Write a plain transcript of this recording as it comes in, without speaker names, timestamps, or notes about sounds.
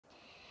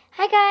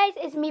Hi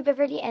guys, it's me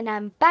Beverly and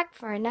I'm back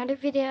for another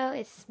video.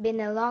 It's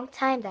been a long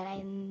time that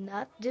I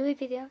not do a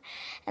video,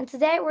 and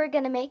today we're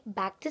gonna make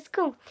back to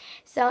school.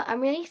 So I'm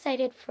really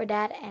excited for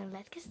that, and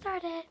let's get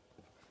started.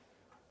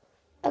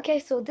 Okay,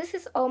 so this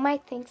is all my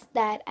things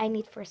that I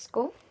need for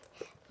school.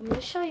 I'm gonna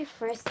show you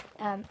first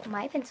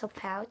my pencil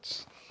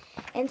pouch.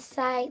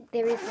 Inside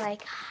there is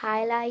like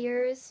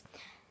highlighters,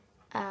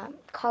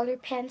 color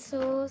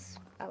pencils,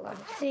 a lot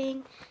of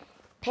things,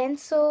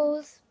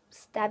 pencils,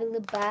 Stabilo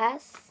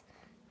Bass.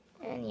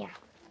 And yeah,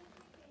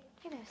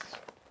 it is.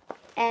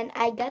 And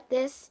I got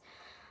this,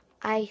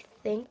 I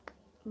think,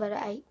 but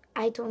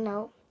I don't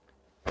know.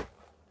 And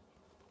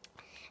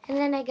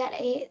then I got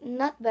a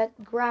notebook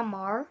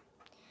grammar.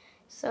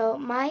 So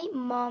my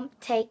mom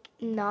take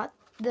not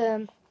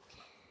the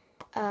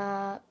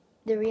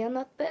real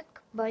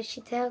notebook, but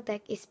she tell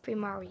that it's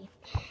primary.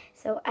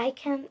 So I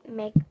can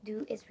make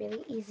do is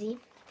really easy,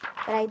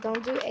 but I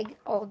don't do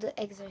all the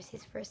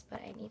exercises first. But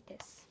I need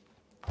this.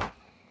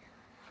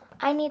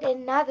 I need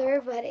another,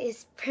 but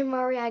it's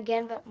primary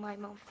again, but my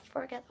mom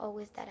forgot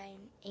always that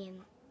I'm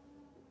in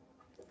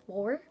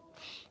 4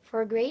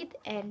 grade,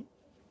 and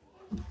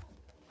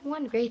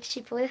 1 grade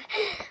she put.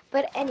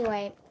 But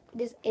anyway,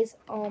 this is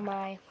all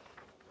my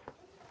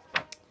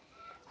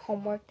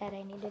homework that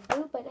I need to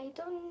do, but I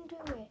don't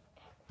do it.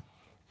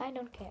 I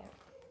don't care.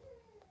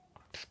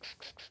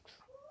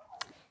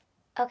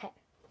 Okay,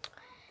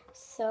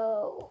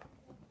 so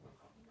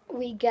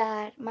we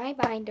got my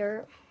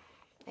binder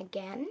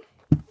again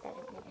that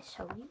I'm gonna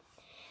show you.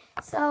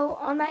 So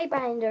on my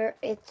binder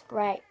it's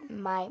right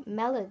my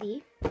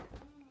melody,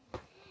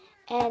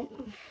 and